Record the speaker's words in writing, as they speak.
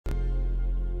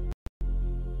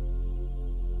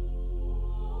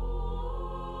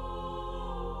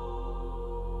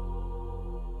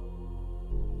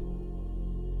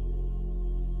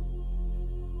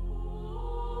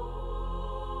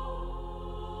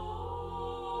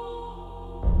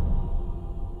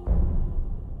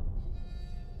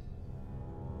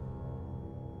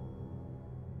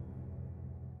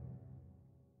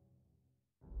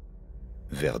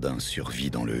Verdun survit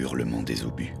dans le hurlement des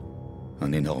obus.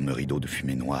 Un énorme rideau de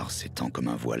fumée noire s'étend comme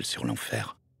un voile sur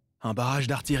l'enfer. Un barrage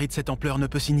d'artillerie de cette ampleur ne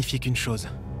peut signifier qu'une chose.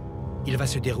 Il va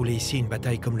se dérouler ici une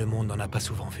bataille comme le monde n'en a pas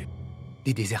souvent vu.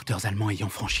 Des déserteurs allemands ayant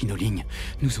franchi nos lignes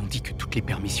nous ont dit que toutes les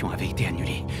permissions avaient été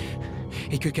annulées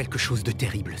et que quelque chose de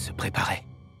terrible se préparait.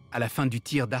 À la fin du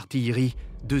tir d'artillerie,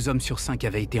 2 hommes sur 5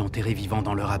 avaient été enterrés vivants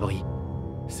dans leur abri.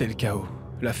 C'est le chaos.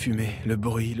 La fumée, le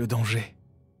bruit, le danger.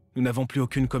 Nous n'avons plus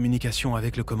aucune communication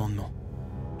avec le commandement.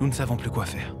 Nous ne savons plus quoi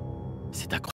faire.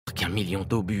 C'est à croire qu'un million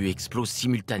d'obus explosent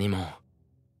simultanément.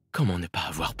 Comment ne pas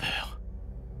avoir peur ?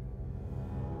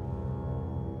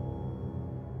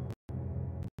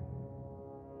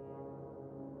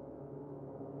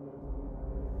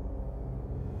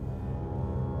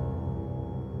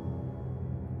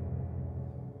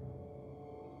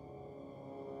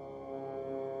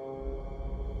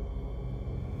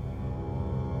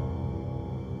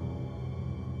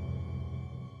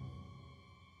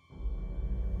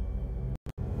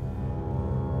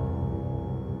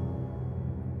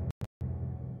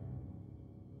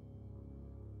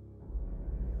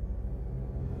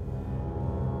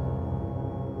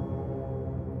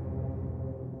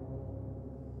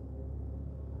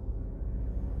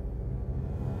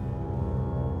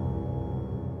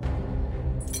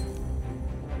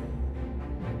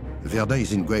 Verdun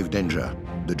is in grave danger.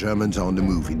 The Germans are on the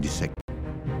move in this sector.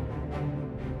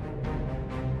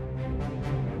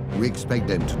 We expect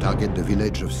them to target the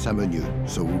village of Samonieu,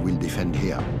 so we will defend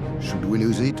here. Should we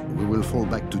lose it, we will fall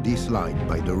back to this line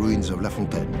by the ruins of La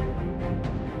Fontaine.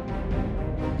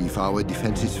 If our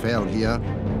defenses fail here,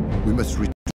 we must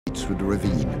retreat through the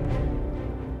ravine.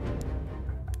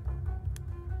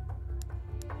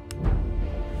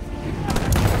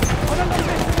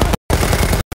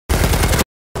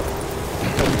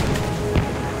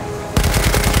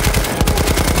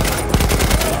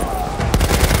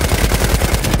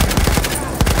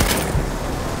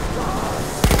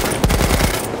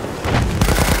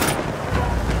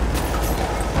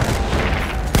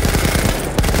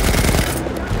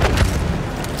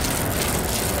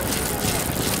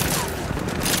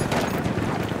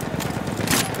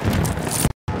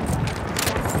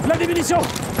 Des munitions!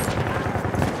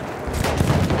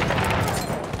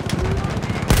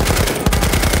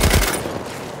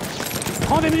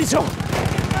 Prends des munitions!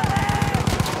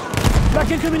 Là,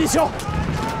 quelques munitions!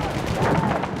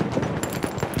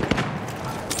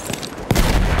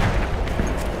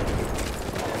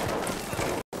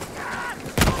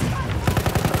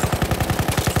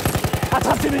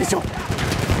 Attrape tes munitions!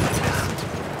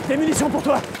 Des munitions pour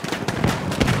toi!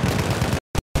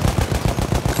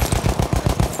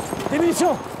 Des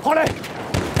munitions! Prends-les!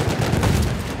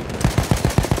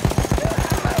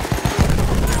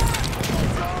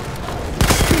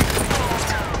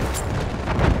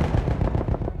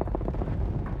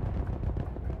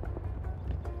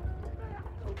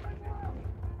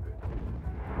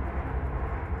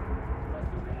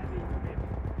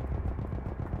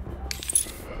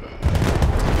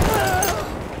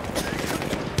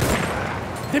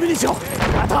 Des munitions!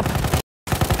 Attrape!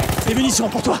 Des munitions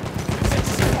pour toi!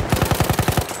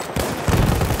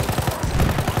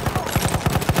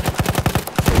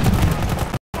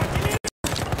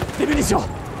 Des munitions!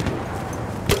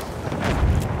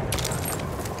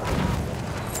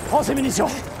 Prends ces munitions!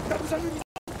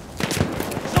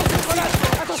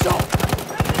 Attention!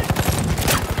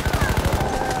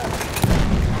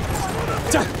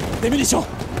 Tiens! Des munitions!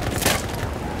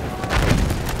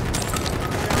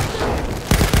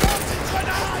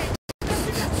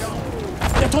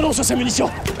 Il y a ton nom sur ces munitions!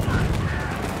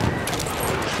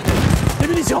 Des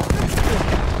munitions!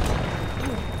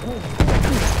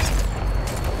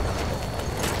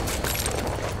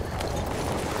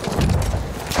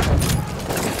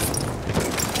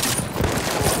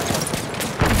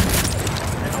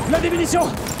 Là, des munitions!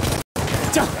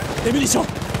 Tiens, des munitions!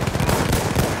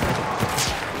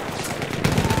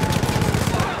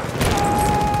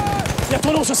 Il y a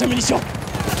ton nom sur ces munitions!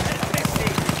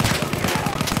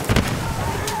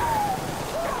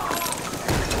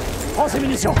 Prends ces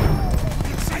munitions!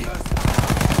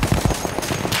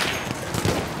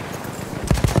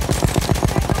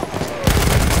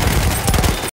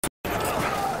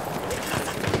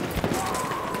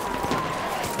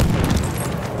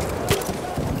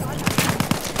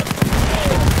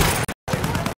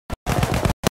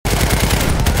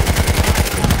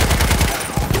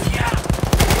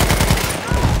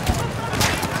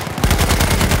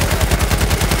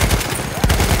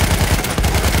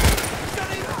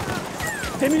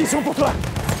 Des munitions pour toi!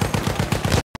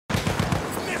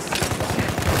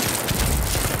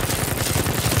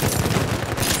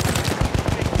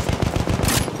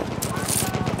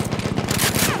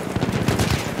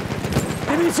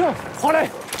 munitions! Prends-les!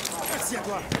 Merci à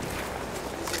toi.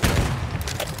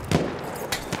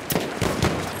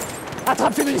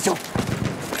 Attrape tes munitions!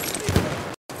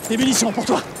 Des munitions pour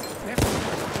toi!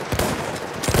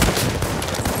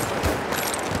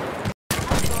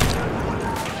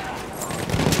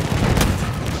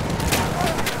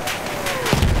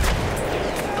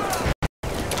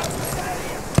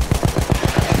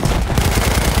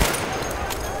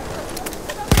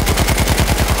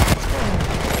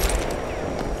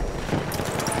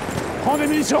 Prends des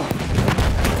munitions!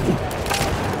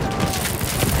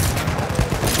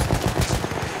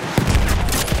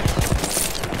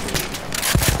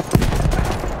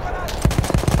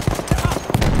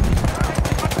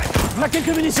 Là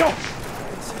quelques munitions!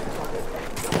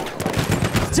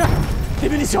 Tiens, des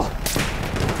munitions!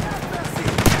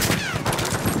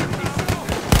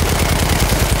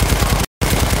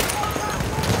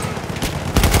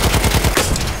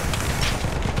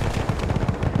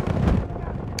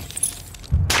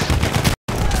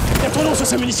 Il y a trop long sur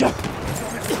ces munitions!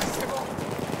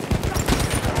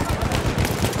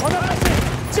 On a lancé!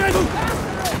 Tirez-vous!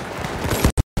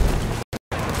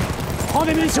 Prends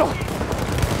des munitions!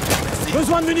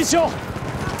 Besoin de munitions!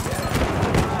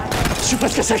 Je suis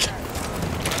presque à sec!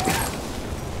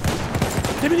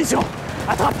 Des munitions!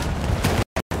 Attrape!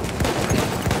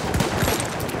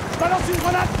 Je balance une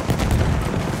grenade!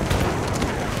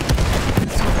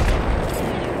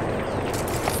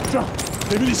 Tiens,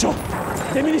 des munitions!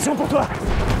 Des munitions pour toi!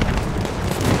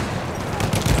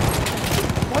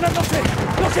 Grenade lancée!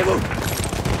 Lancez-vous!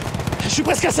 Je suis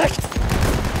presque à sec!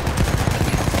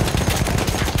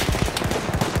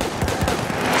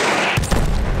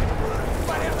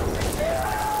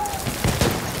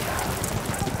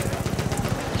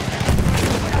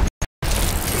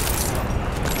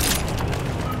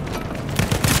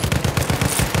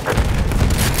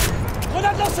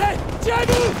 Grenade lancée!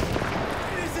 Tirez-vous!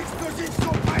 Les explosifs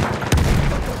sont prêts.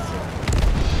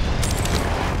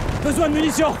 Besoin de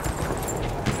munitions!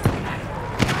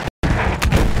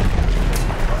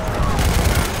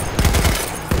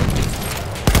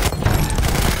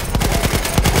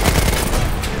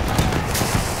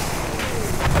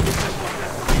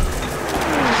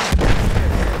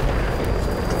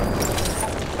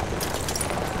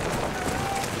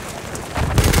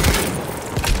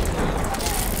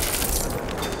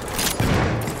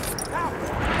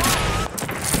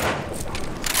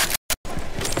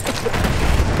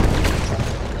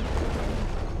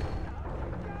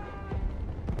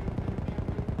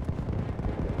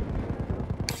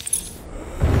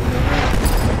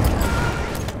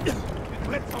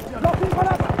 Lance une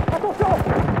grenade! Attention!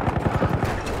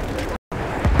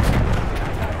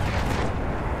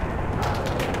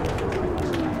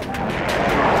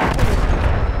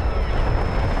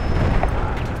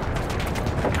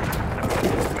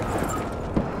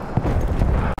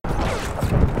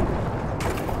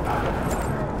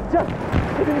 Tiens!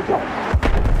 Des munitions!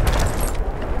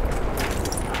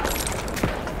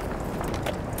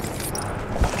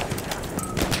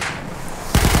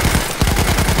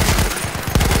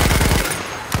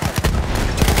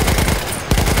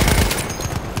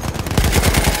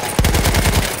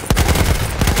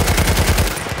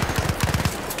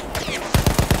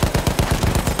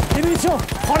 Des munitions!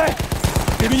 Prends-les!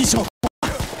 Des munitions!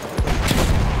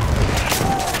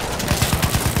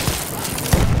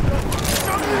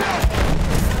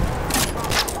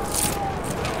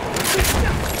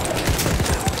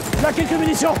 Là, quelques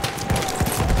munitions!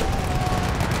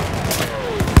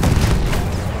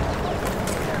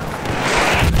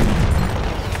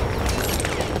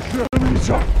 Des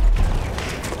munitions!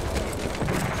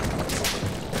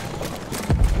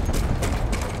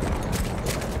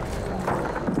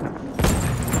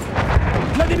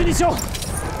 Là, des munitions!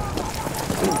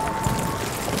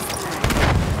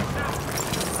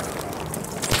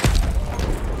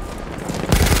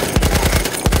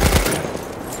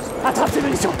 Attrape ces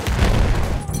munitions!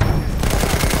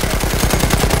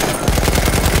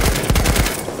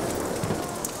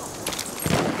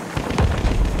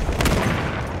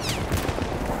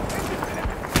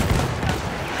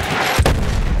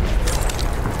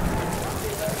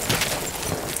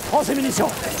 Prends ces munitions!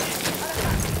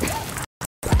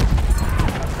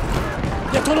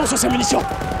 Il y a trop long sur ces munitions!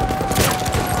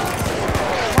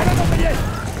 Voilà mon pilier!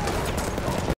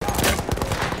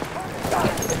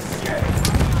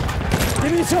 Des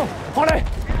munitions! Prends-les!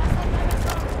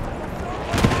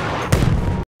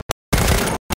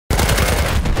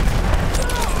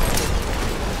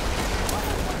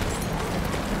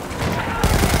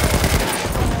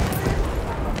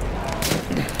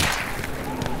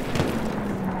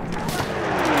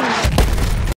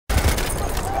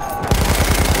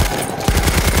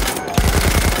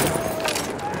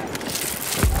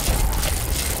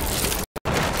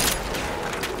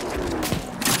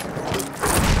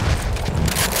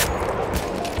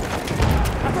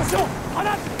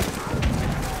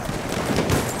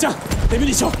 Tiens, des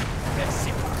munitions.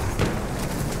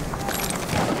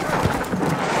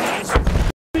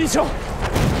 Munitions.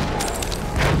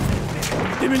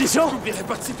 Des munitions. N'oublierai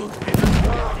pas que c'est tout.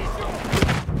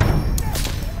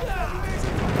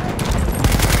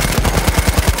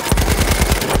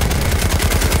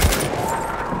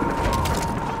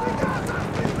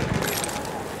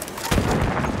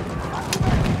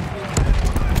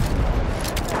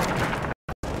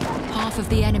 Half of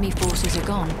the enemy forces are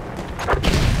gone.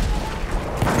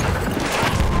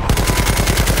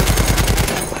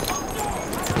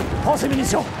 Prends ces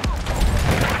munitions.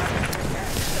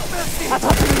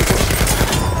 Attrape ces munitions.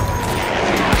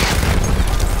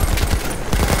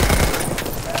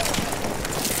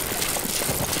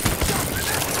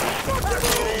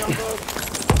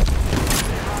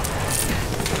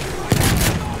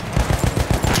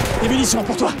 Des munitions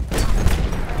pour toi.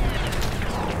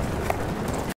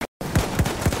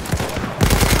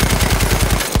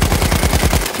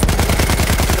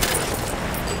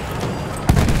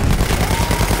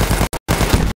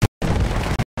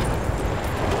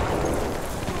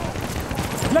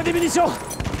 Là, des munitions.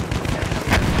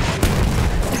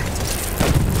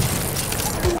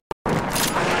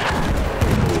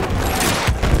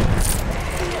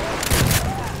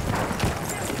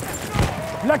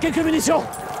 Là, quelques munitions.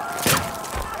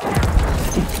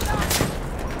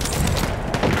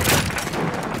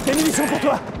 Des munitions pour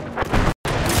toi.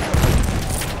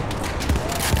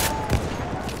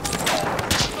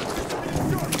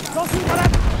 Lance une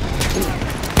grenade.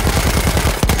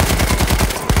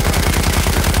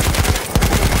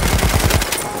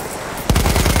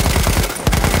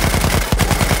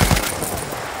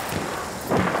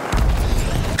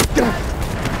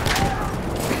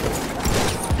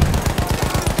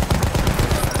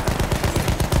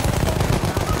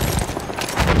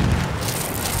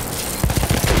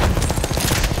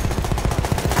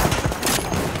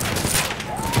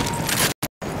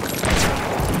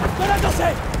 Grenade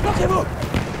lancée. Bloquez-vous.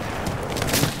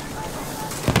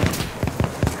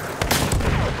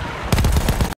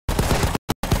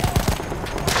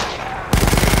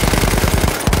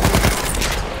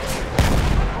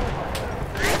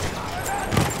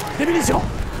 Des munitions.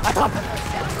 Attrape.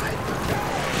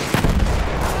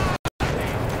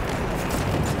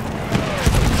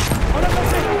 On a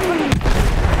lancé.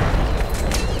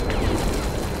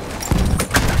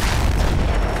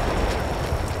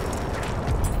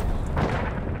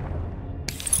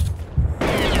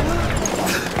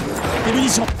 Des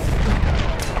munitions.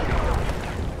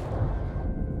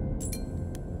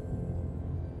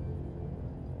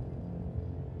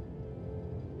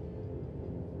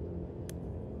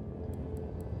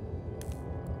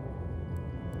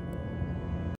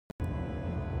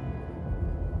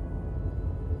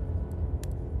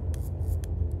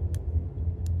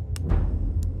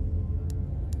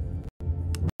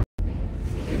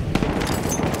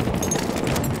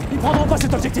 Ils prendront pas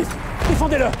cet objectif.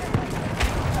 Défendez-le.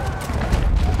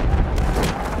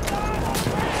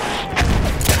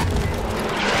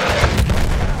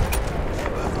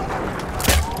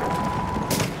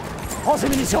 Prends ces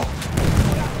munitions.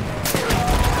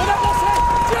 On a lancé.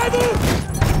 Tirez-vous.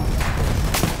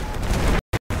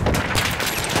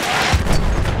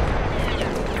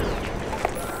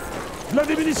 Là,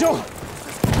 des munitions.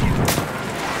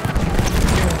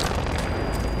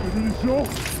 Des munitions.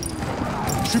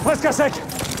 Je suis presque à sec.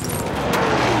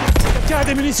 Quelqu'un a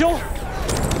des munitions?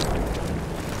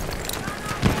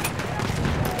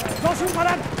 Lance une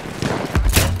grenade.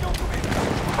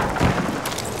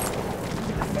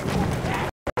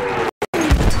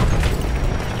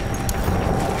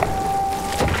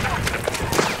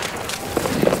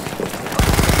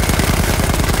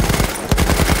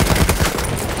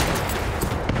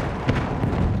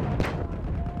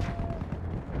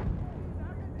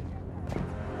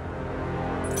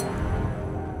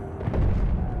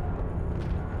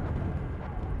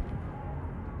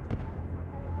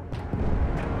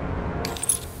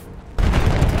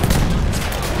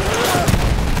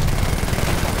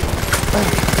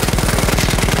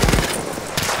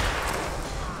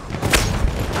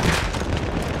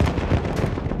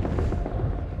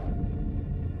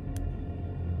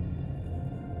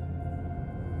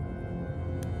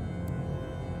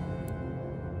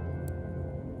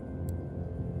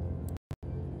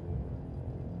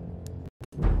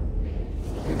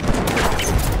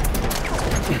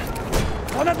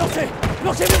 On a lancé.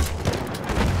 Lancez vite.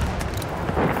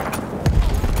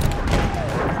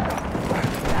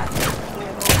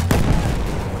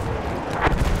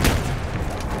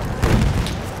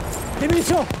 Des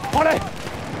munitions. Prends-les.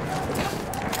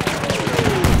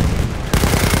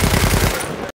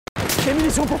 Des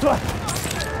munitions pour toi.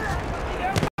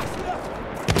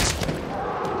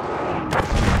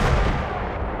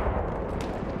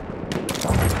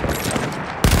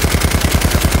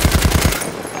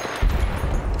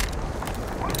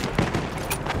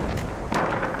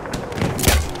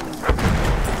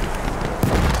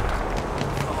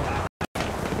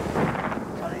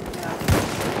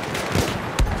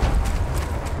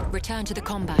 return to the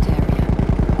combat area.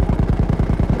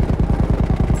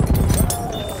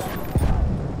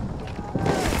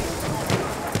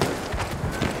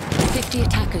 50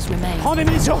 attackers remain. Prends des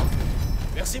munitions!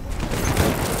 Merci beaucoup.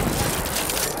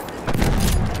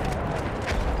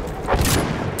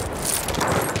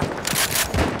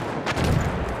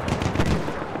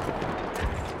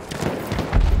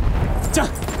 Tiens,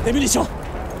 des munitions!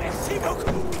 Merci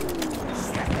beaucoup!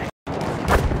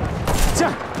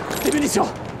 Tiens, des munitions!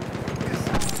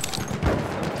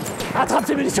 Attrape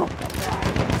ces munitions!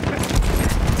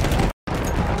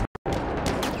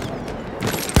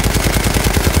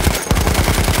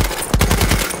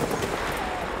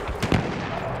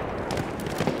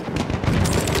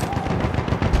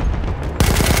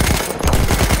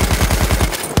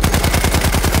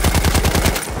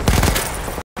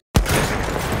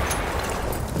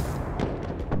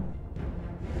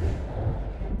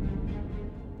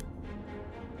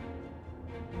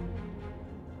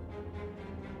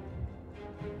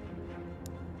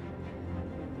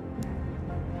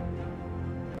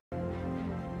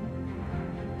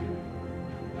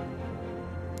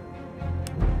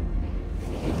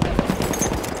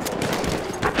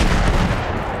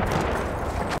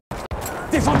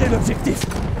 Défendez l'objectif!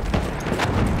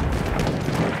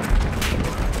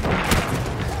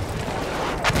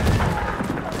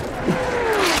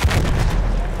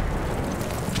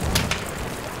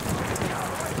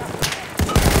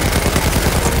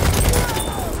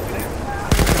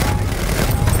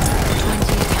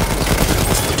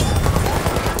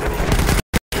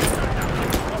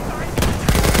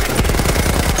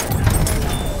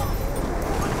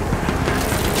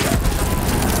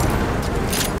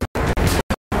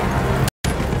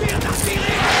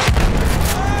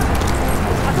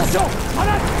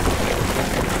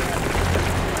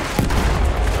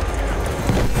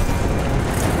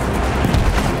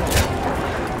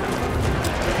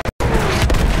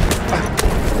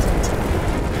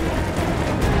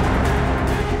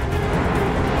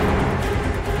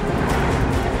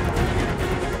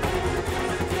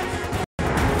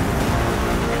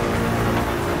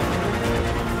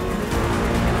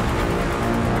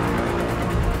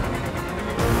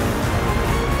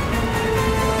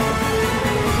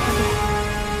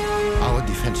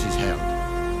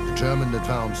 German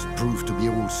advance proved to be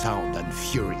all sound and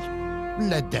fury.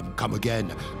 Let them come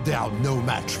again. They are no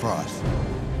match for us.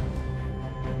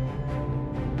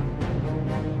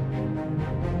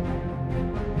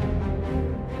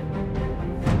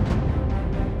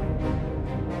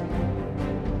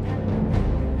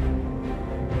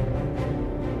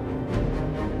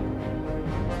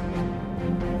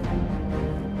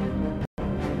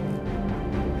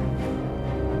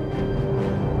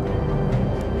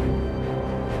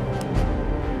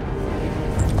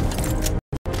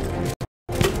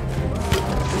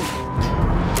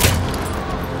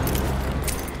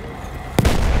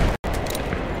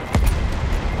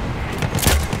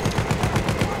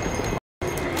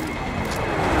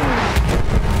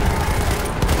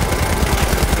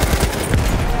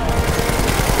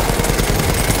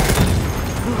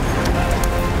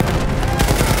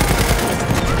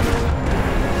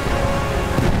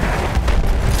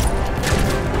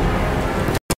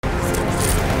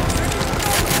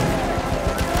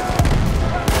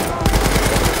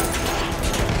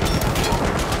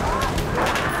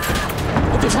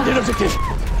 Défendez l'objectif!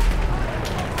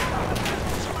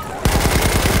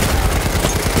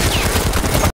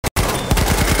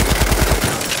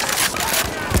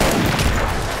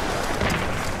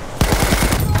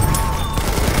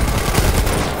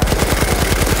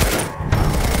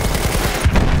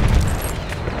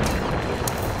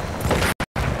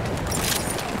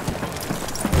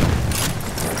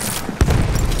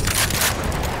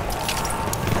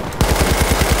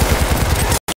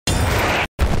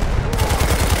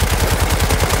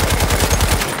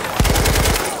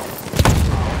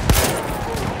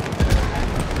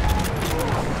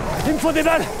 Il me faut des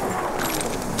balles!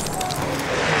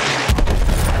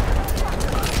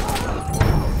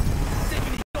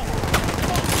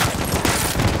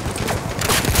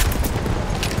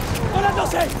 On a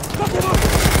dansé! Portez-vous!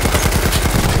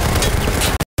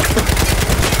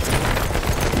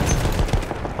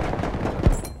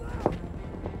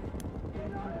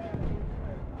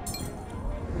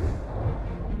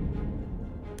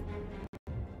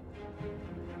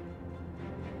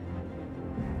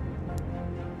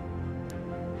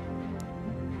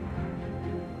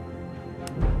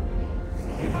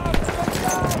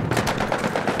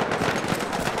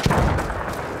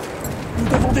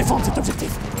 Nous devons défendre cet objectif.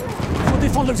 Il faut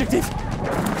défendre l'objectif.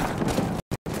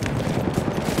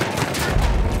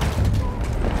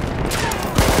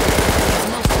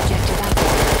 Lost objective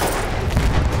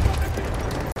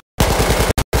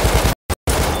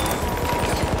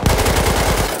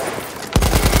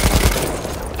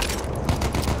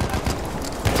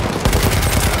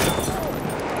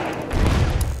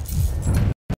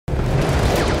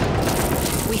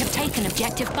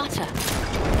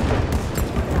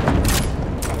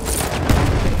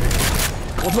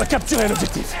On doit capturer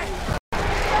l'objectif.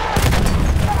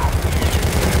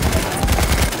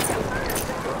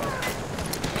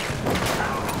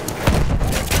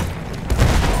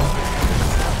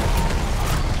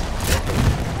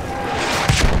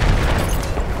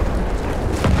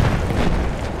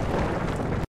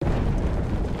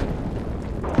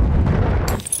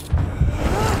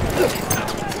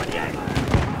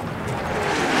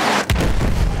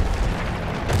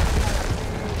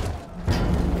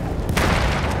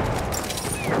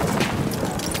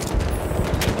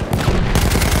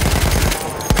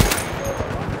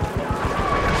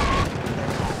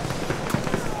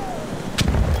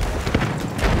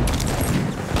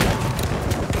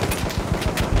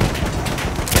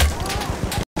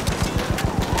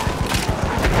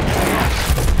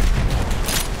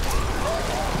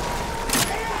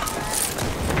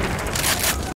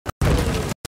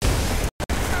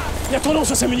 Il y a trop long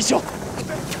sur ces munitions.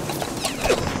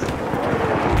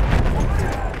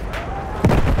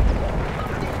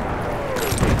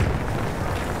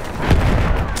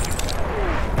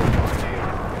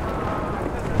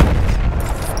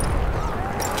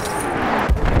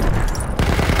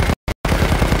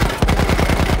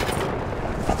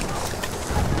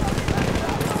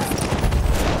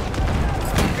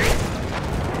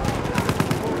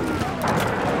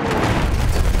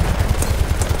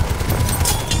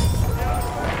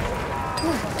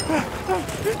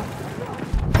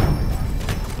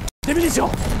 Des munitions!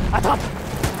 Attrape!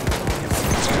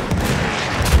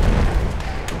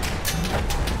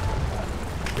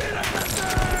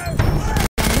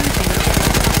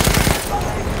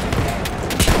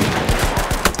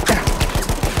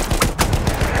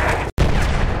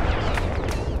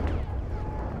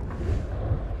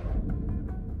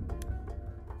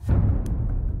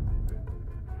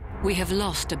 We have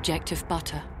lost objective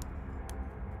butter.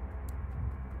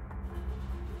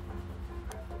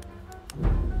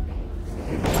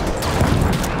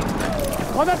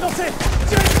 Grenade lancée!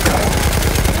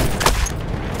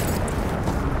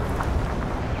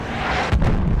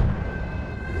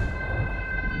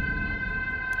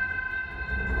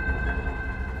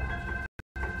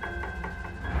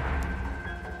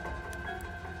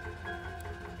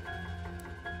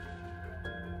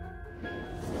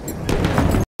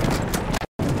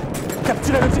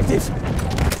 Capturez l'objectif!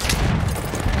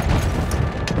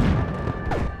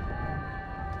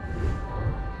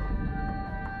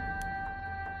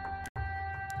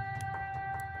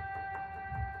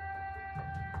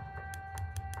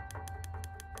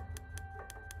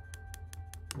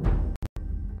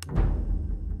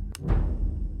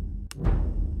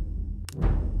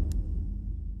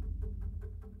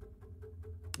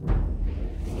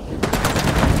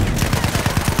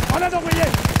 Grenade envoyée!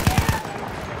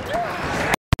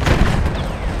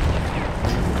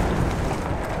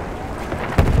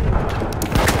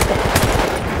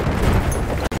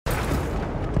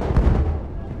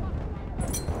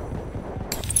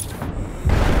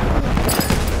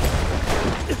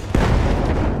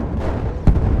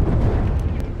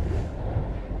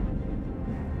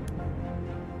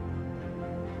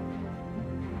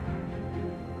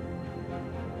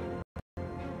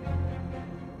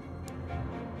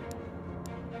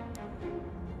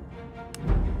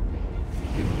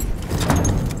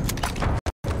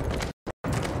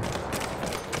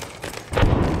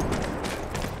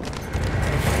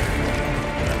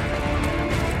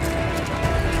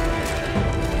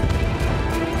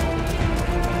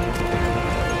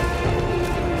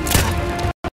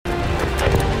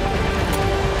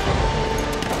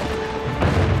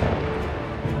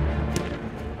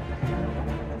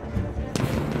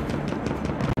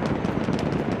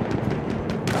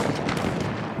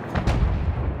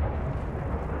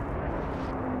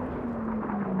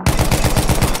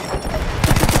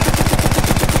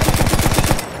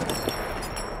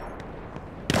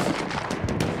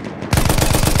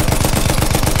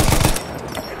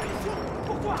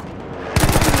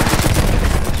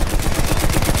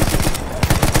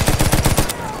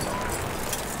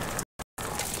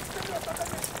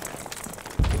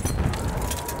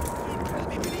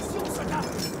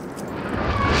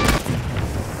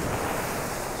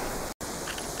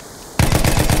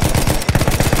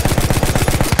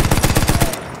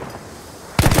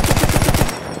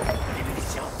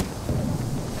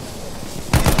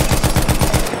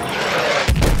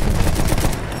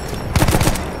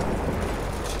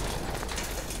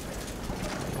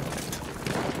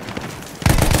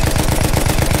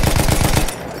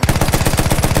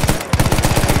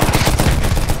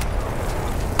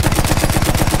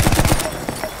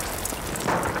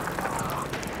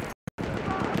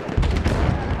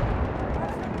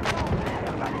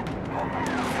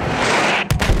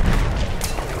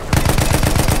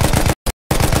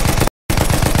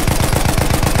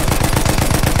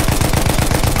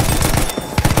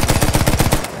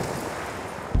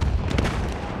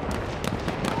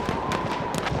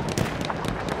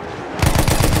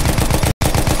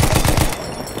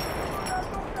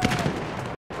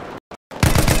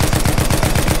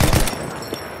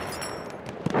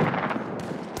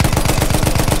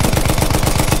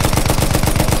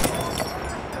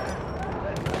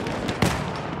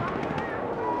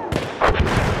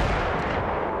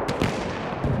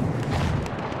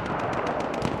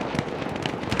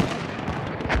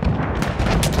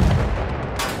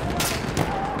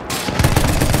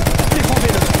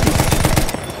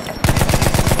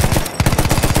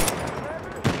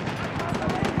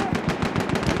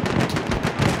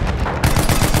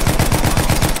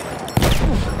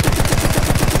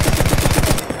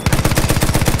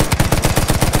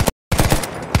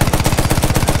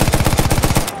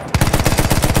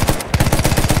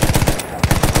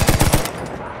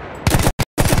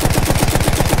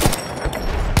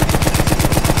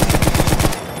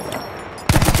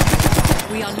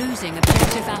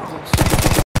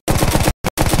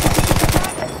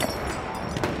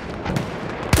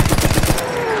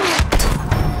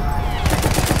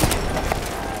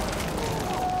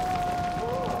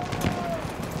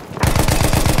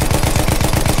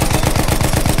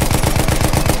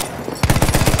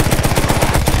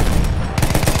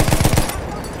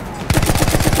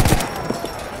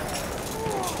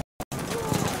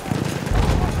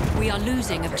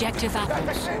 objective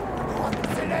apples.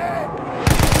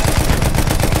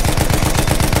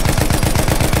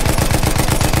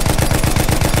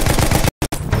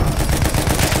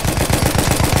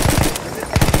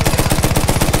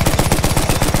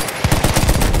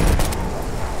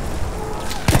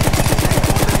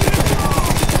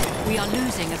 We are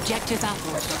losing objective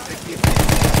apples.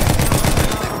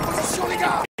 Position, les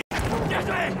gars!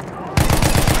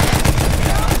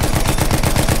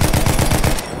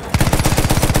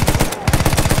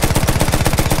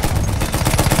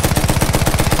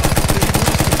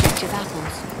 Objective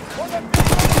apples.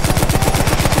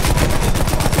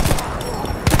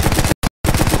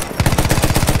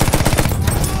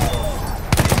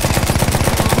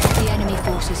 The enemy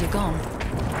forces are gone.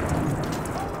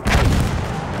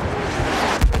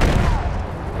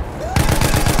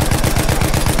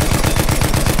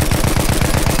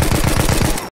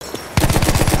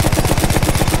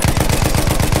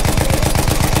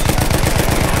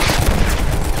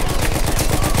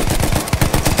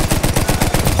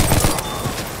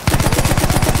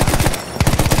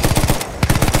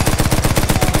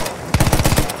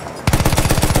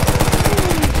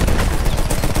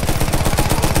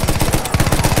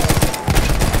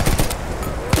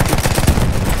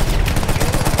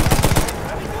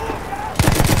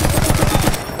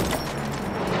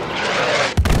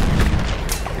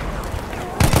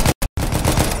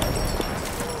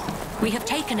 We have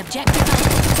taken objective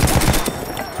apples.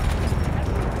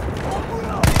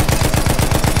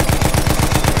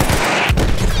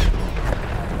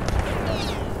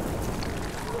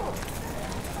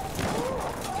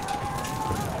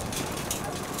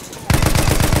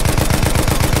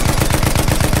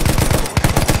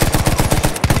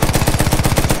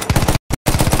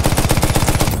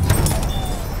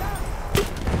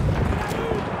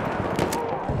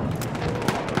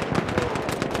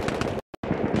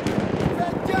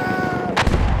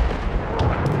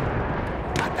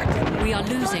 We are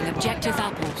losing objective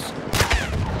apples.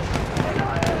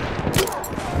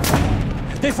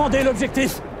 Défendez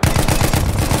l'objectif!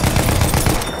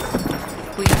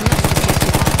 We have lost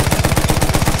objective apples.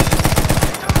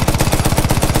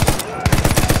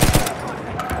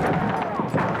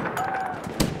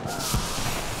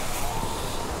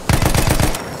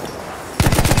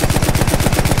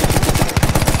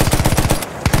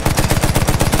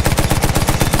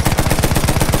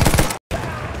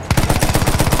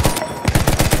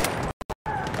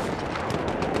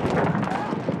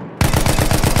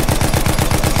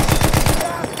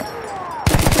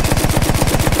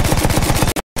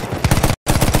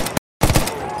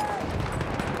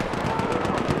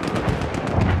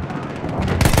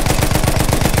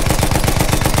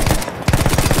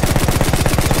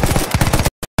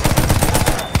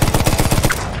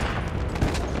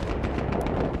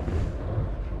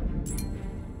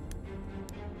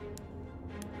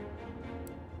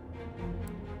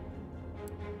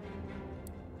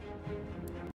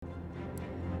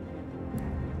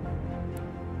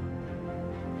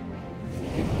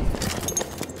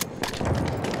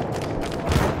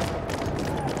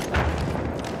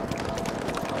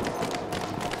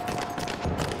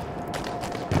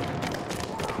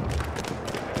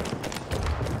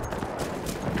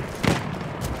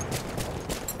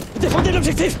 Défendez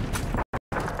l'objectif!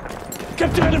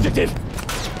 Capturez l'objectif!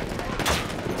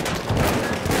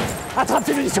 Attrape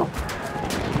tes munitions!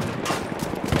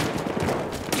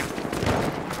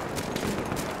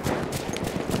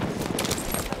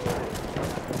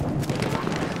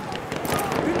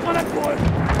 Une grenade pour eux!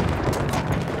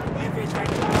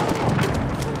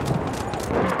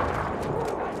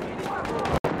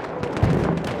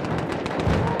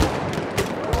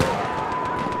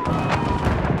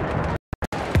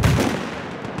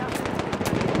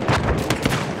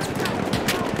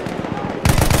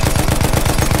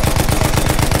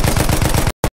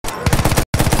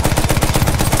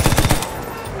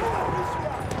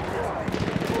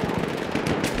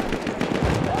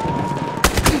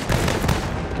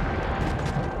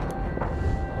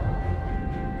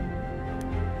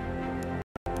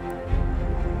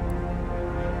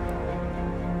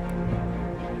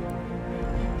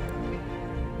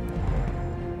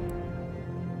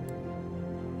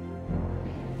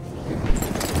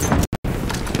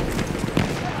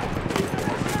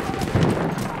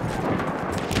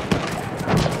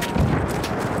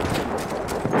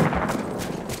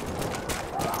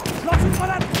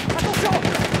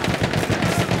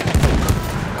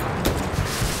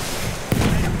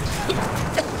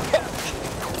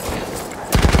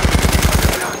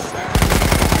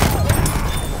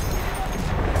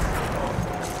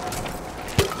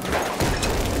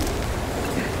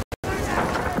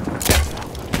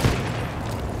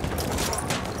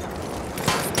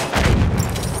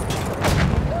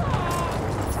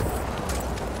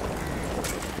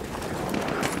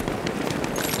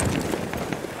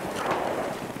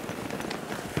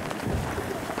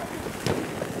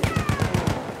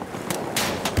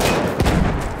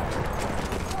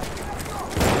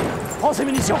 Prends ces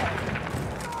munitions.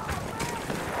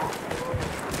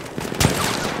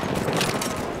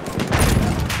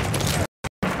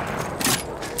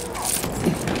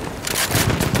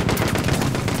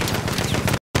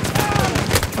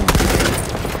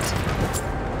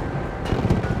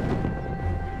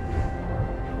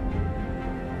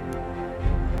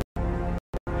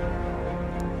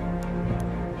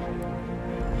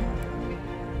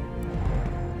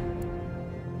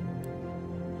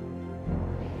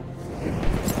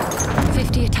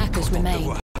 Attackers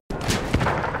remain.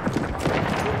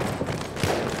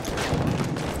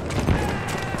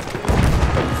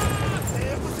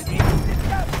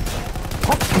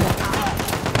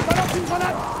 Balance une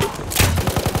grenade.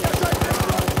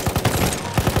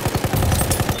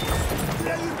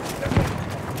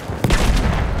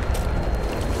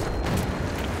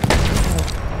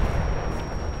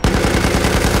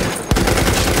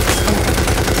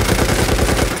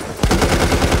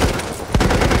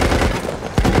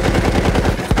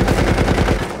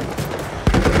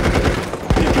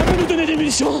 Quelqu'un peut nous donner des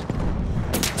munitions?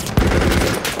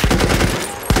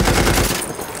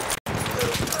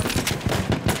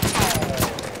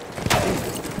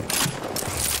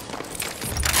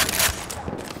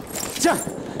 Tiens,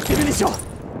 des munitions.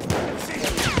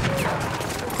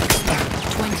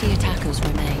 20 attackers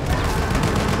remain.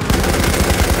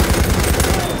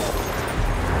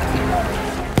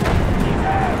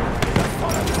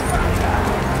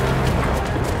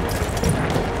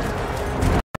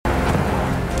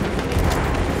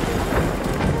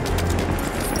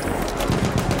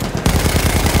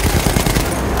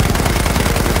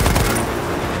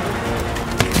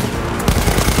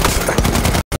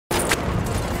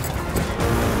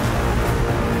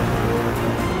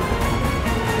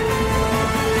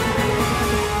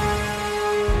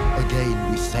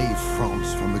 Again, we save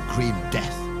France from a grim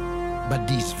death. But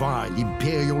these vile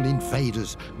imperial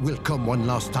invaders will come one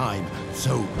last time,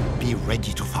 so be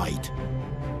ready to fight.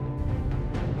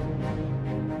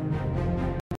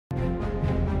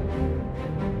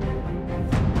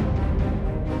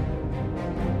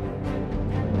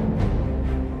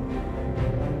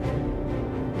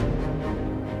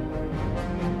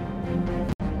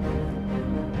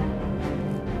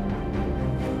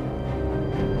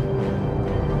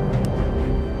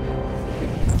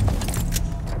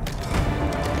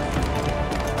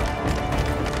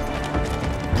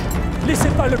 Laissez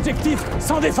pas l'objectif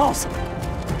sans défense.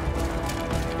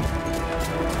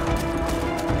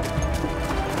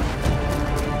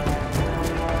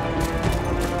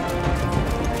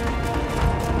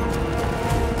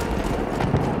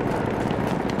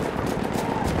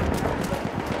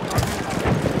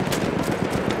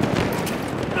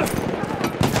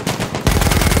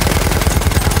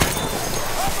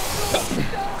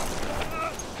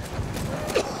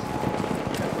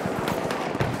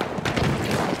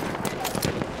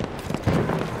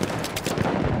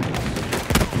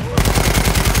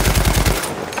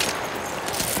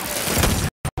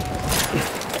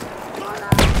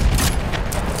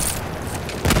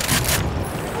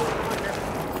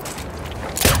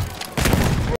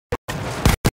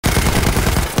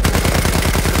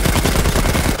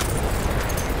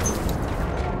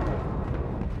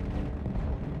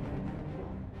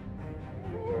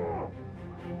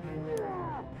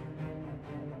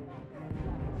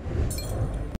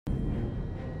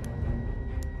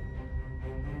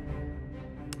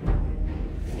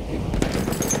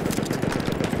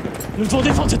 Nous devons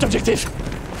défendre cet objectif.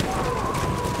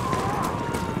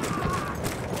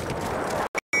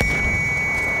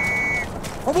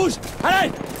 On bouge.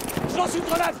 Allez, je lance une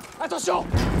grenade. Attention.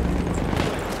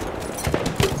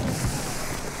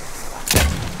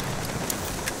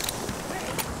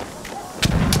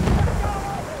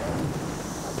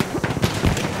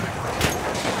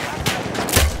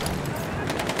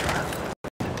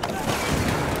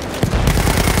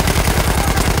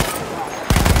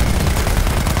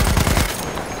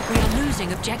 We are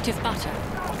losing objective butter.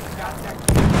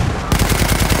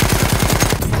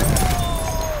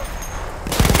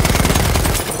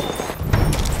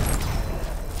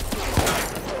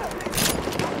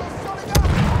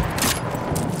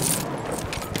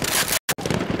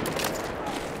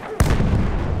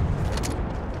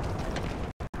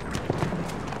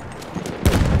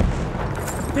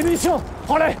 Des munitions.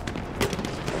 Prends-les.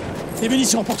 Des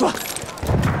munitions pour toi.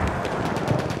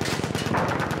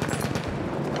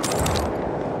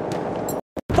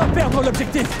 Pas perdre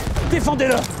l'objectif.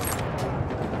 Défendez-le.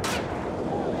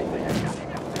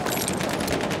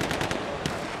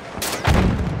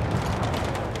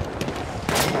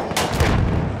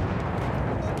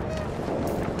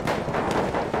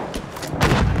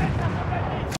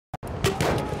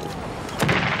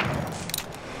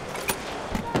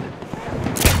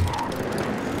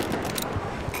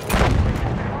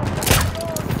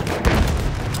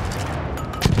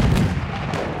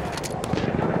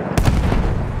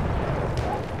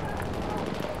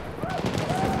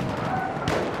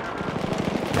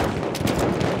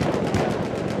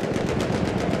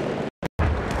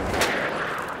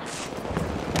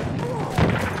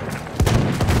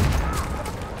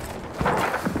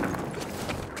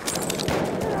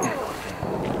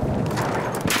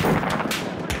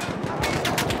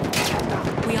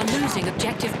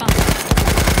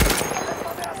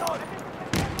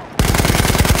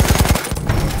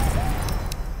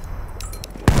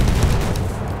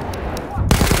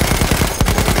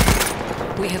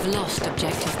 We have lost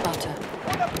objective butter.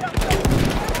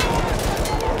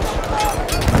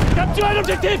 Capturez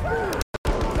l'objectif!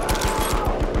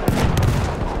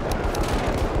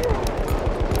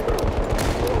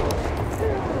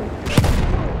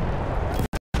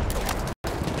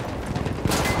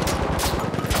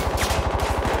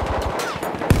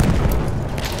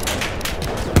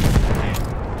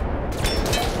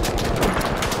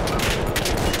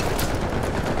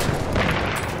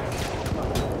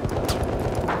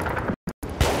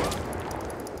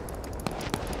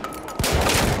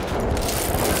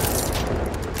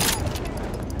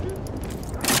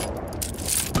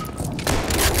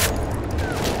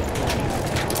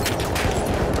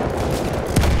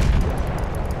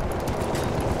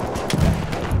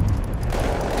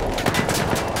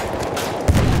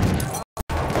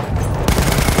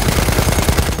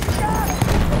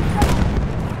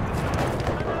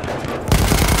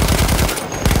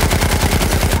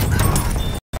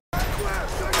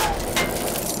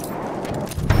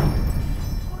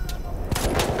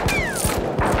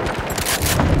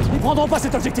 Ils prendront pas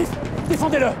cet objectif!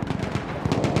 Défendez-le!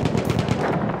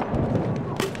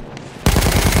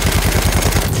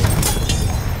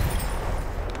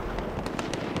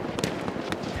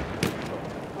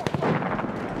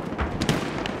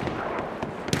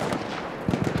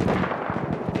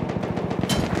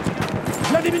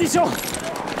 La démunition!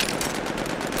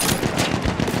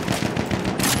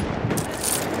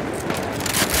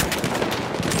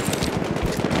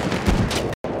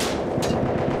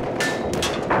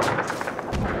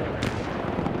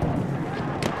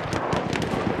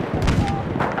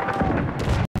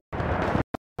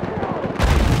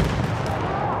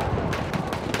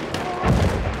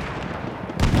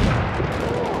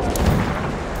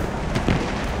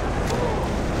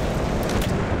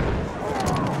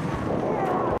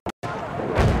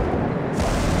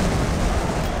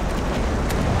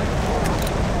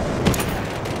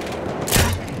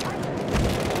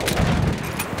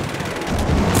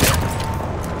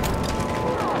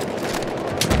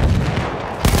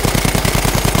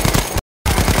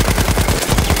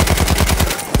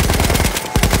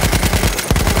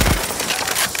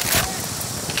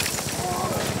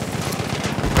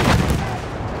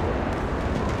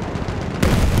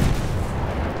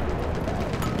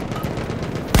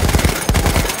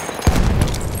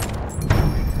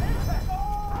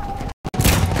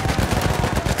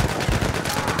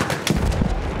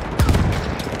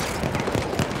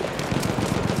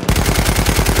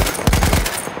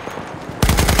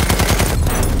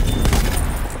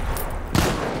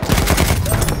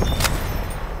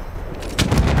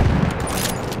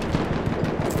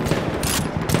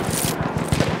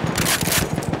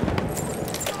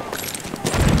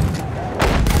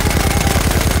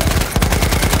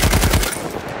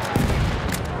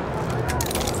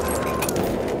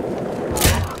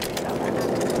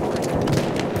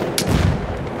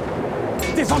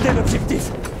 Défendez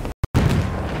l'objectif!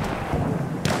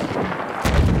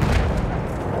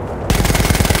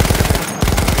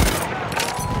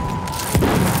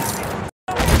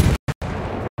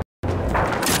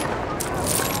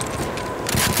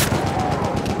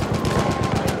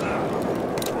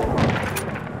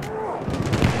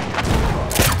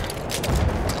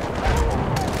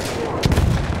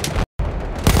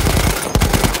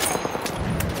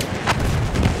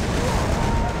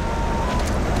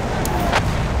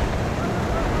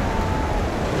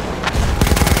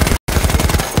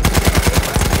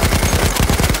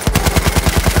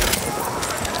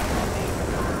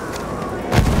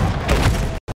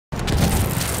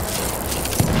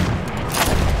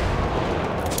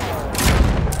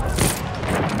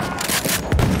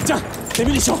 Tiens, des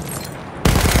munitions!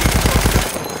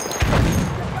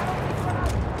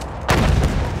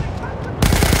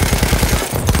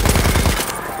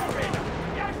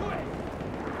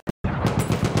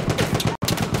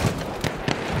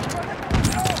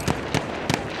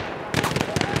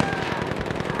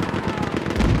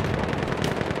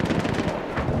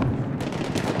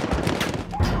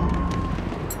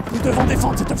 Nous devons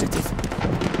défendre cet objectif.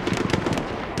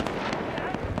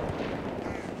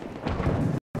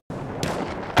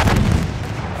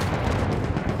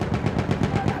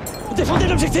 Défendez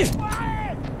l'objectif!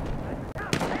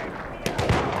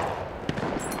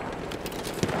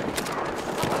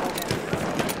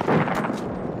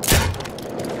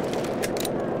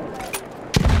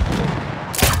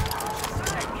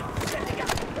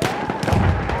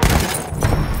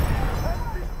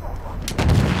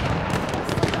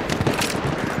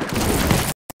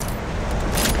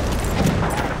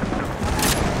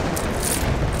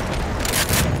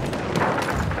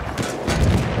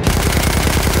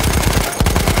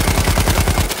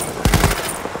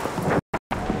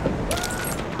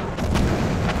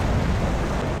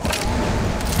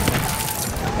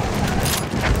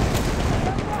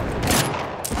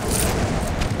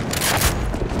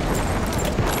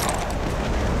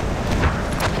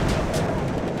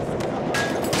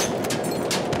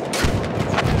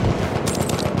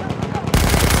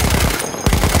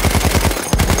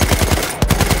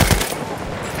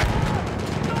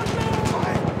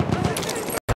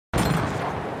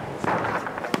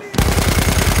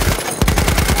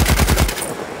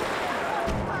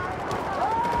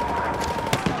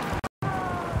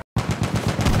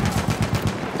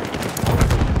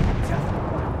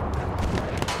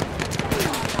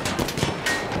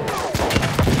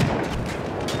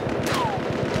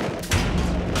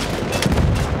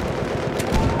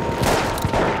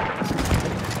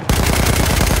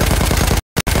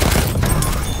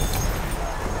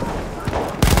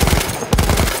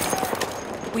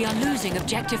 losing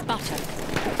objective butter.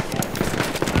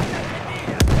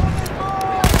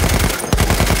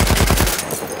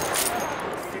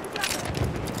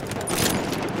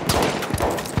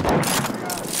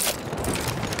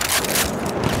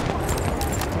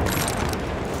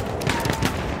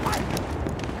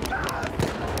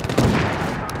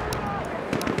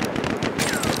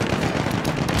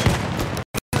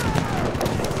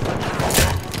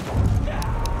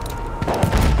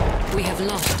 We have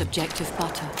lost objective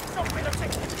butter.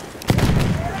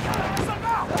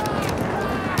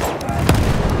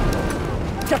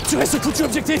 Capturez ce foutu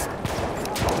objectif!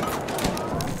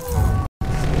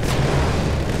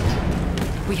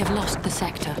 We have lost the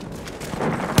sector.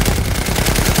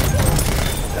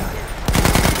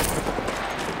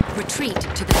 Retreat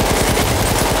to the...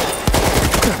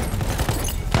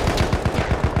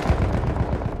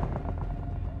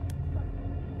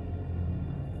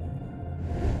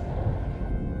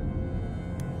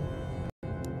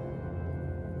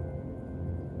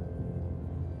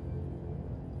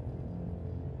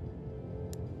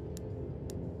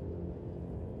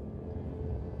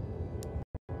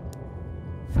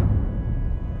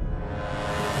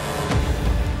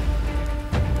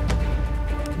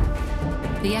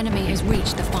 The enemy has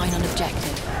reached the final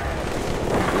objective.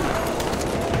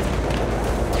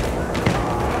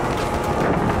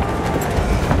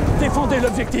 Défendez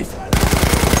l'objectif!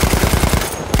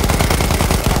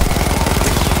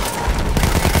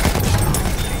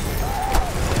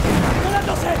 Grenade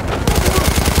lancée!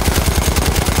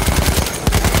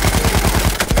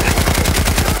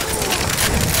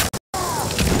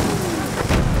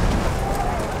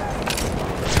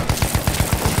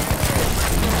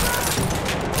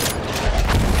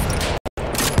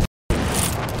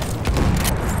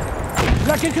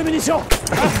 Là, quelques munitions!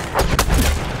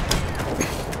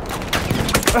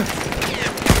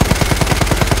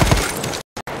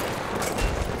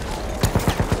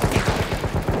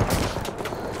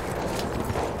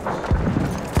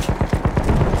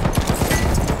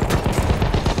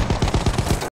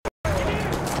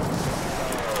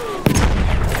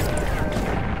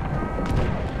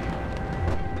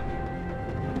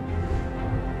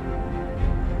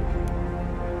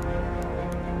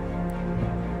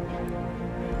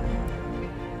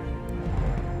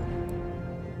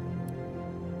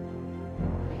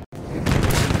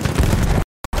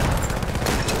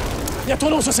 Il y a ton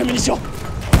nom sur ces munitions!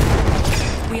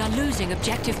 We are losing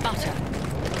objective butter.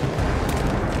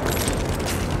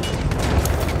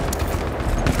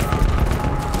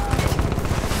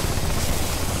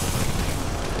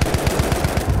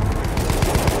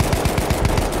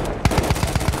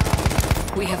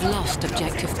 We have lost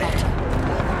objective butter.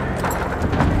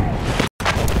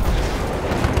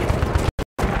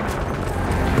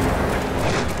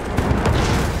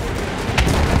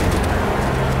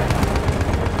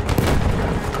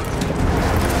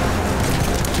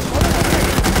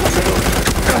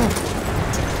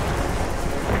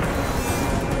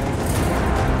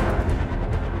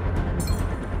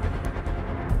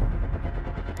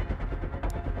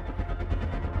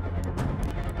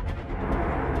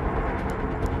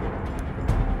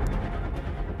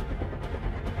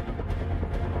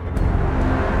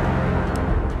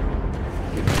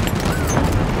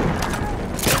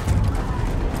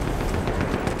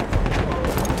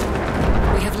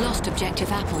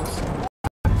 Objective apples.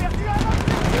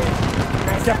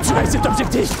 Capturez cet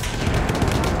objectif!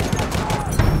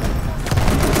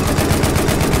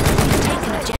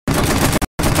 Taken objective.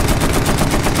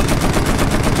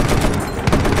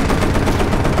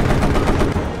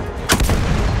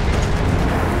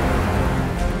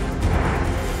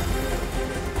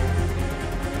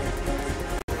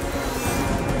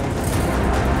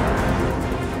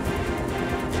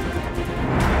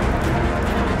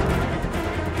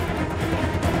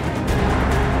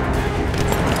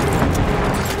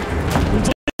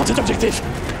 Cet objectif!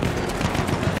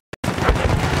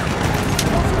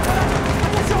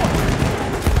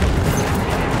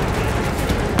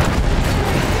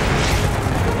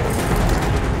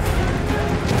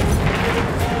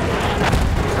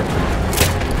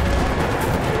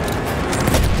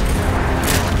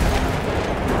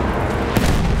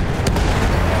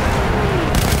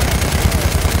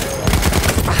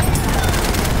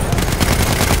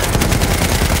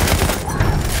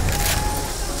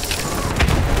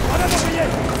 En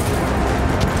avant,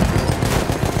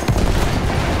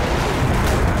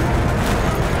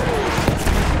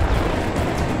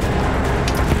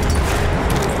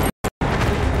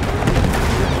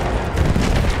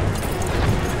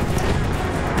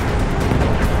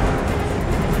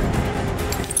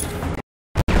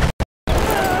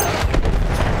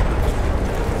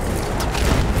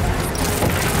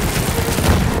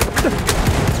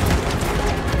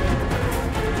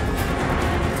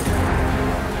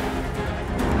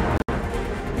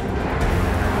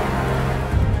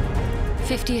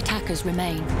 50 attackers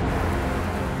remain.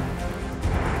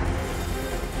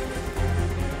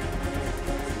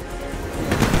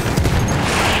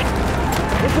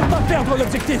 On ne peut pas perdre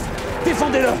l'objectif.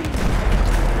 Défendez-le.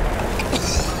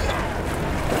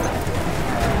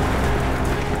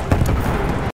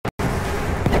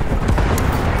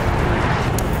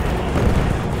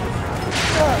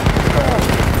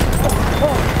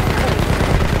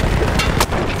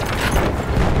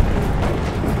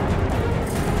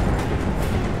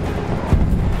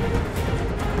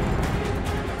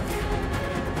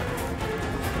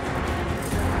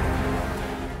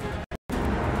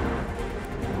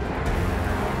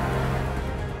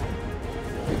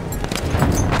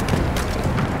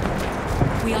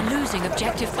 We are losing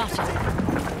objective butter.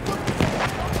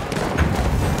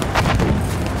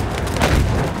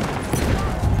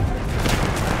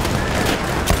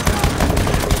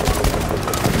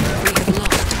 We have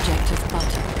lost objective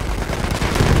butter.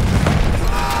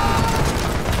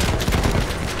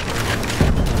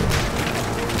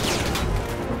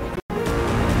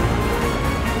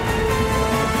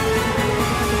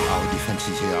 Our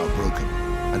defenses here are broken,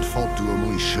 and Fort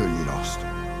Douaumont is surely lost.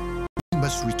 We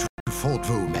must retreat to Fort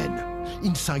Vaux, men.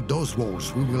 Inside those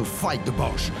walls, we will fight the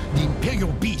Boche. The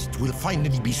Imperial Beast will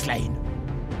finally be slain.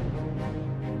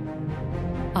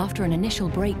 After an initial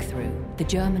breakthrough, the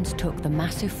Germans took the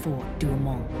massive Fort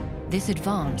Douaumont. This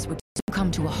advance would soon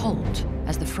come to a halt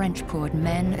as the French poured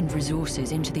men and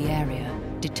resources into the area,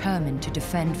 determined to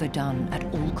defend Verdun at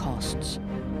all costs.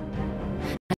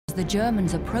 As the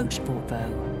Germans approached Fort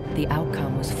Vaux, the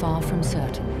outcome was far from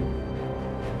certain.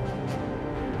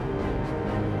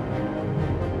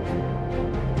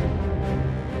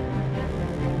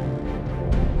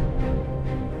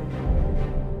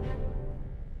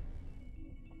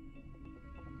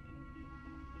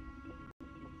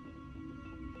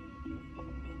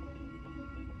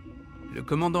 Le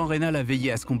commandant Reynal a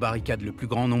veillé à ce qu'on barricade le plus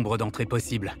grand nombre d'entrées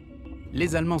possible.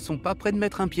 Les Allemands sont pas près de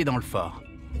mettre un pied dans le fort.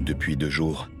 Depuis 2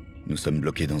 jours, nous sommes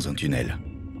bloqués dans un tunnel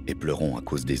et pleurons à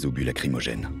cause des obus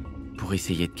lacrymogènes. Pour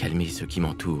essayer de calmer ceux qui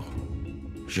m'entourent,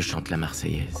 je chante la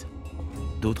Marseillaise.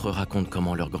 D'autres racontent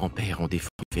comment leurs grands-pères ont défendu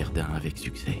Verdun avec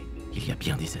succès, il y a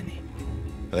bien des années.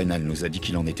 Reynal nous a dit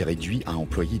qu'il en était réduit à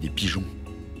employer des pigeons.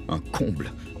 Un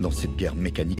comble dans cette guerre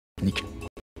mécanique.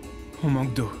 On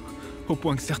manque d'eau, au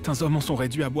point que certains hommes en sont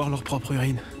réduits à boire leur propre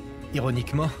urine.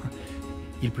 Ironiquement,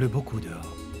 il pleut beaucoup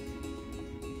dehors.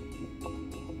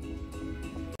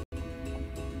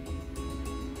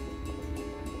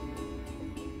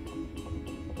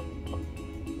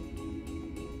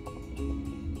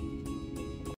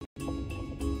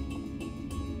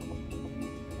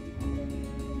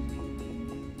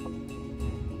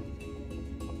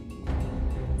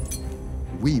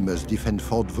 We must defend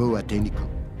Fort Vaux at any cost.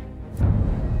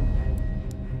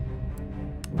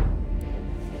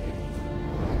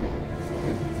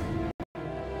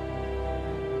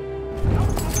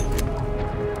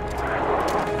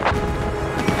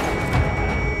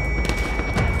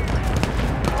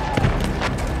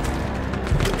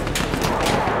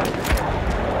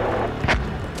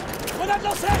 Grenade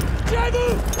lancée.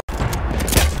 Tirez-vous.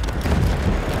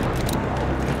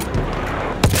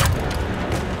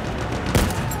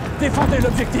 Défendez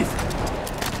l'objectif.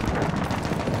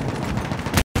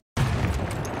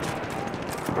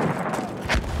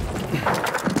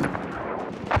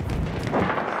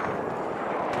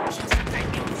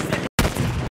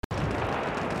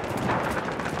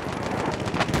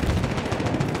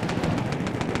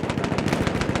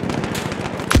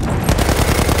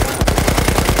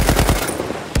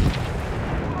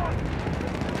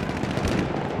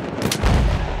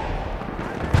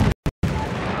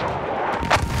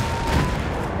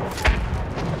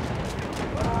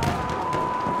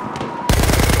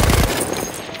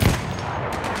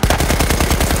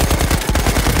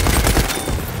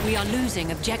 We are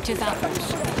losing objective apples.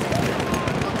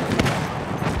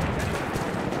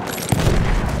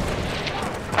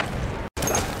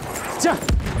 Tiens,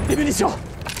 des munitions.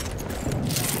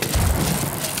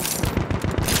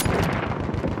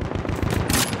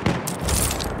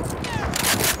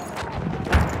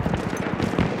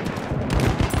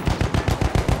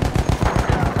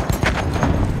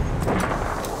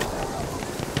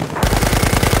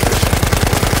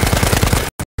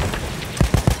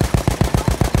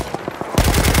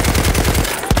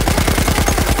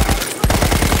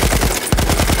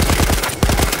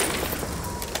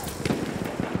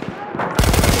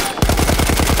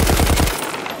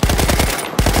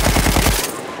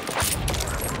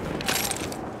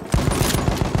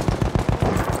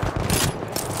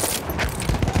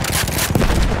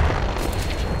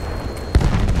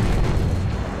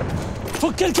 Faut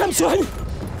que quelqu'un me soigne.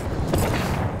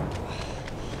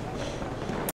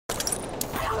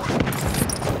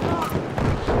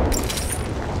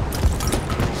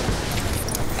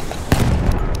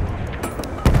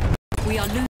 are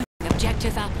losing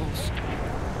objective apples.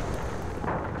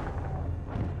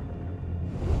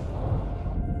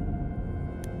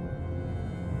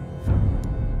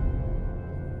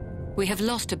 We have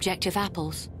lost objective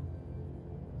apples.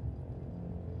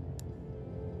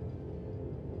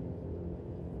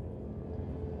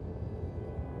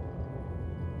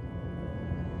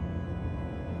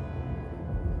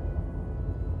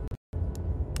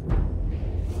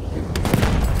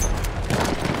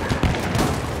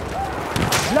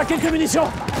 Là, quelques munitions.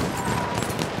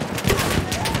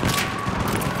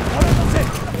 Avancez,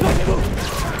 lancez-vous.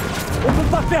 On ne peut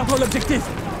pas perdre l'objectif.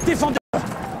 Défendez.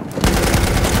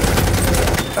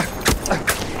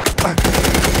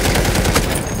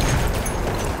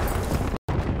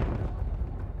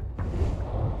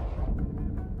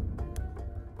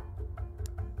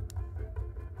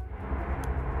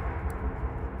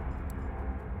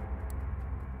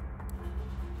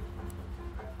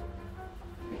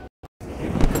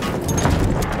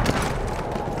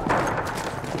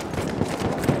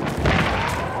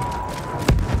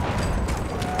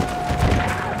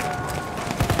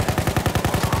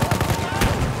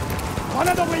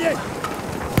 Grenade envoyée.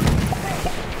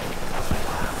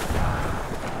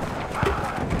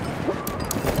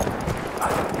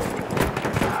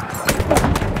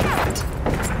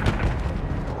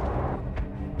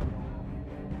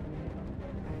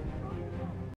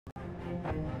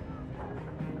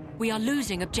 We are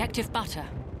losing objective butter.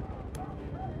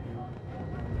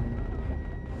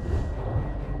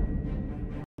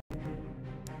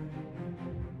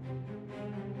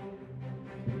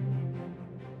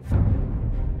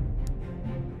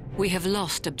 We have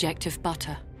lost objective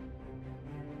butter.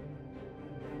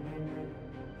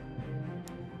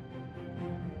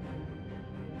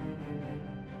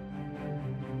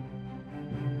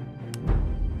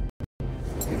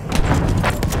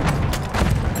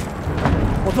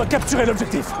 On doit capturer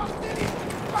l'objectif.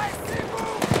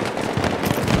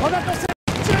 Grenade lancée.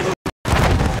 Tirez-vous.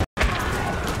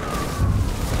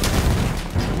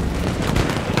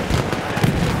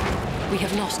 We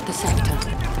have lost the sector.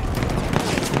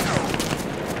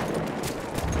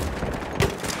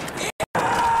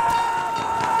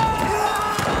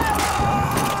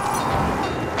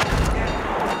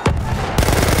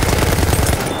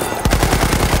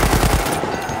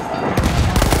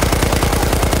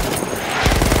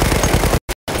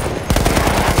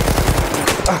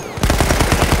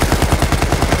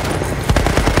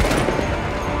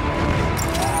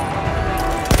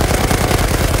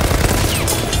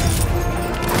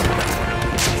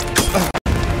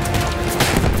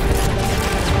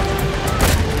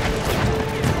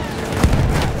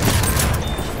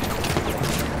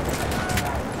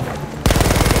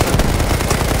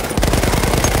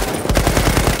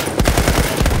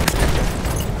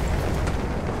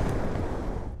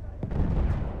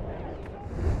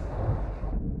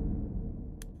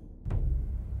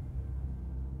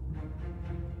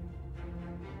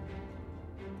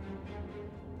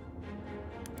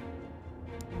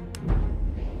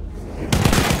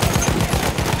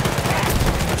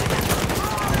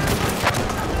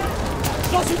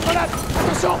 Lance une grenade.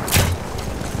 Attention.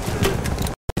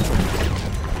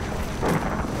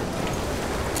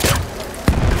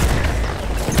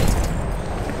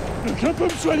 Quelqu'un peut me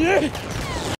soigner?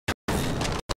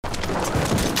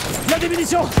 Il y a des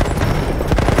munitions.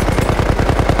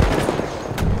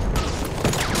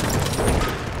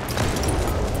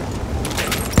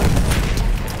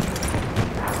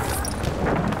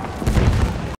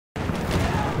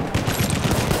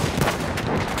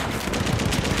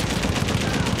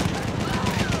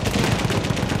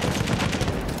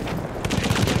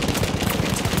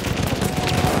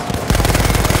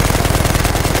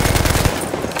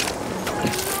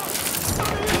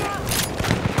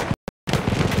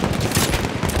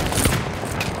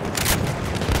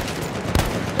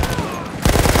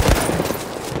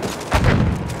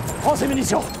 Prends ces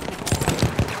munitions.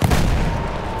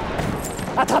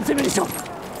 Attrape ces munitions.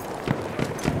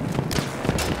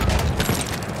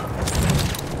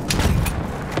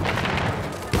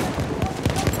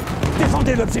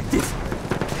 Défendez l'objectif.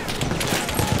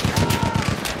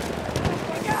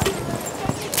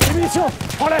 Les munitions,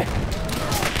 prends-les.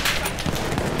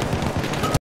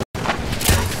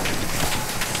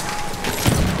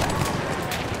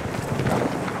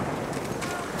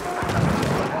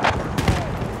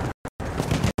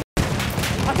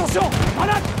 Attention,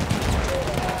 grenade.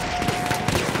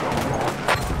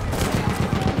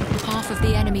 Half of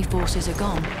the enemy forces are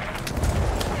gone.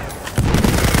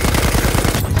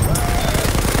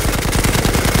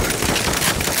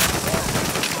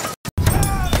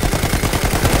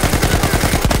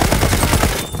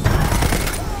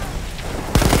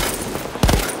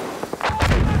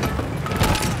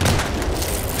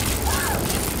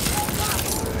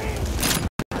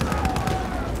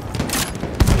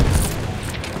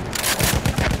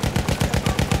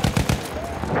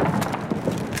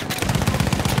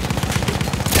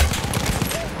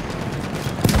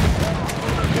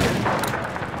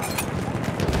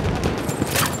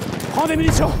 Prends des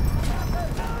munitions!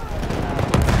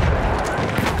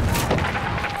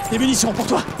 Des munitions pour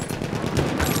toi!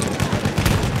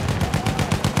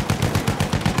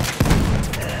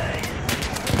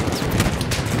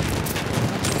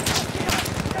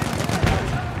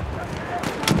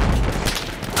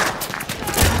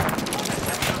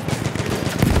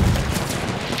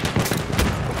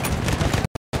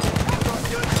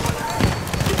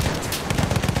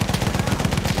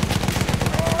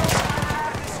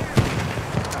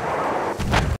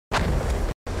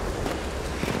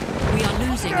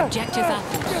 Objective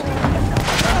apples.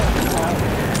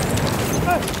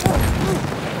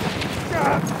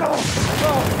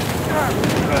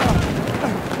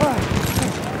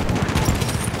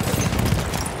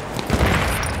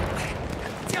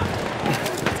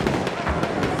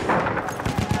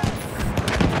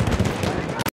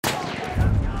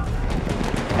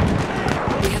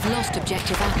 We have lost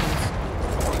objective apples.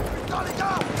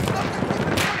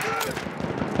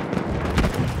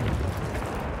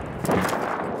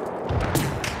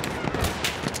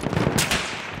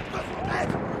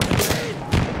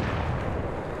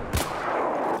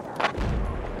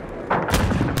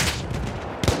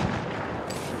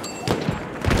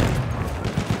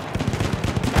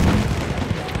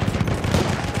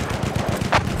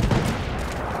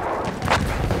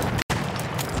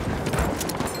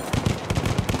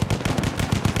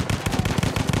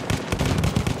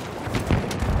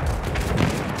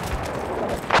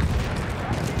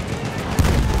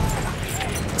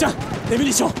 Tiens, des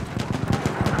munitions!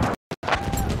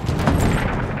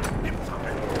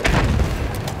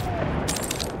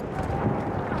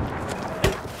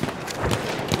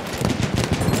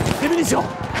 Des munitions!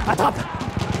 Attrape!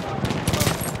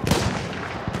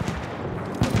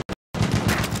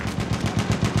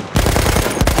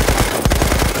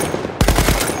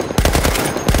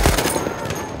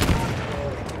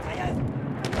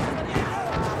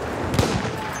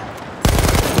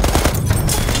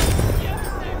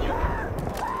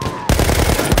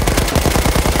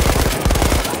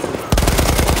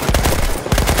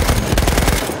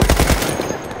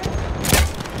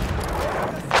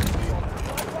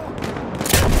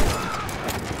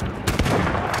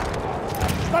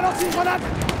 Balance une grenade!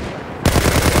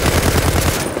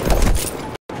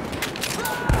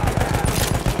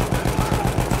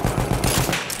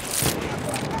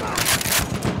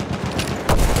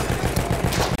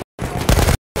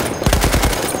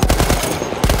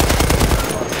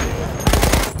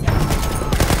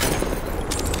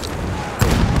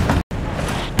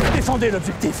 Défendez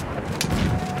l'objectif!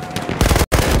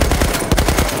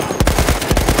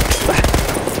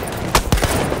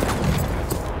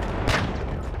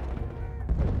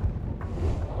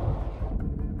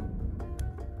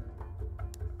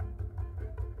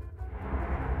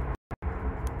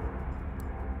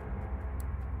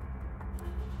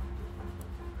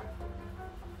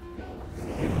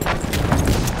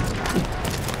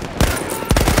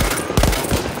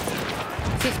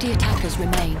 The attackers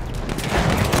remain.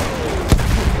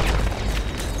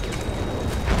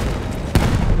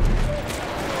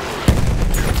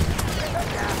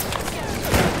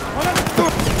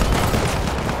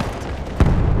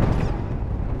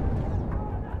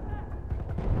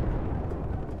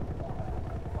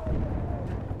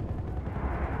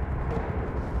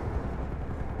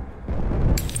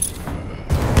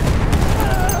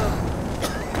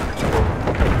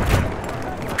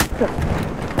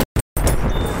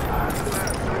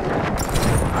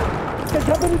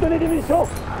 Quelqu'un peut nous donner des munitions?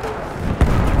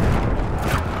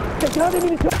 Quelqu'un a des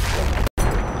munitions?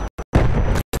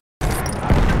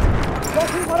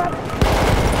 Lance une grenade!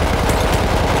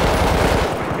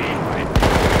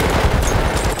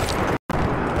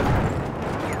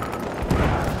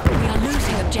 We are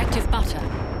losing objective butter.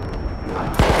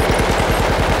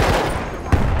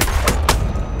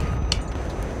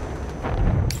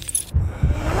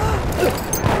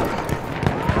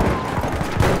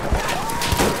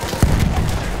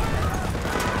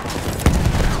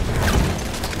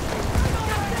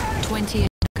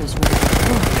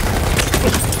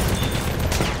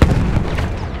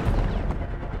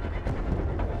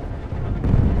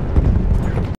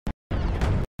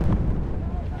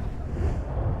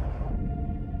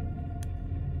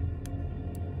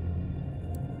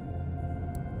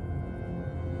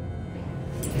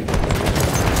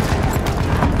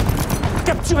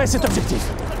 Capturez cet objectif!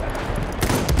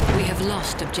 We have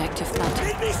lost objective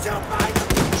butter.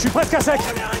 Je suis presque à sec!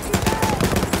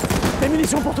 Des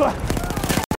munitions pour toi!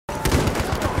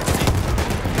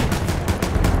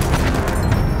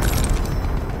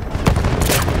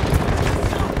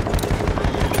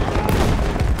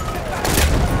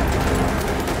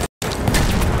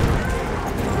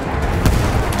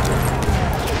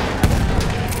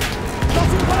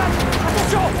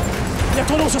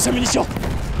 sur ces munitions!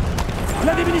 On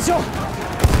a des munitions!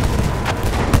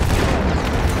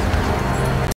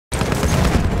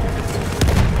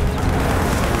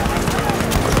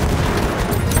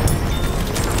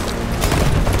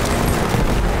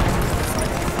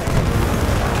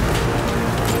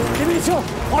 Des munitions!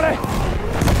 Prends-les!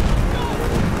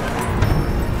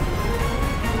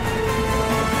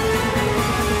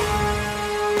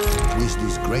 With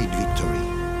this great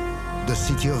victory, the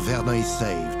city of Verdun is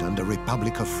saved and the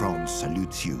Republic of France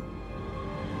salutes you.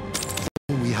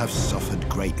 We have suffered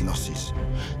great losses.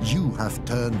 You have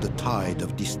turned the tide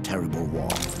of this terrible war.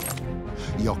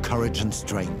 Your courage and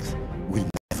strength will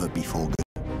never be forgotten.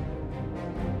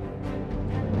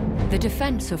 The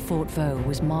defense of Fort Vaux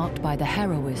was marked by the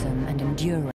heroism and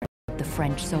endurance of the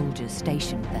French soldiers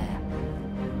stationed there.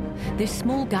 This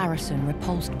small garrison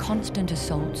repulsed constant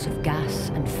assaults of gas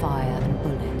and fire and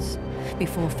bullets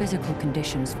before physical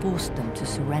conditions forced them to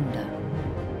surrender.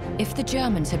 If the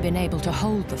Germans had been able to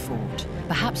hold the fort,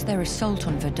 perhaps their assault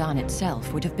on Verdun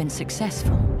itself would have been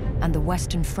successful and the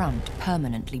Western Front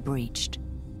permanently breached.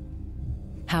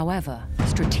 However,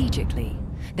 strategically,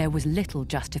 there was little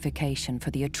justification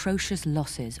for the atrocious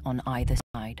losses on either side.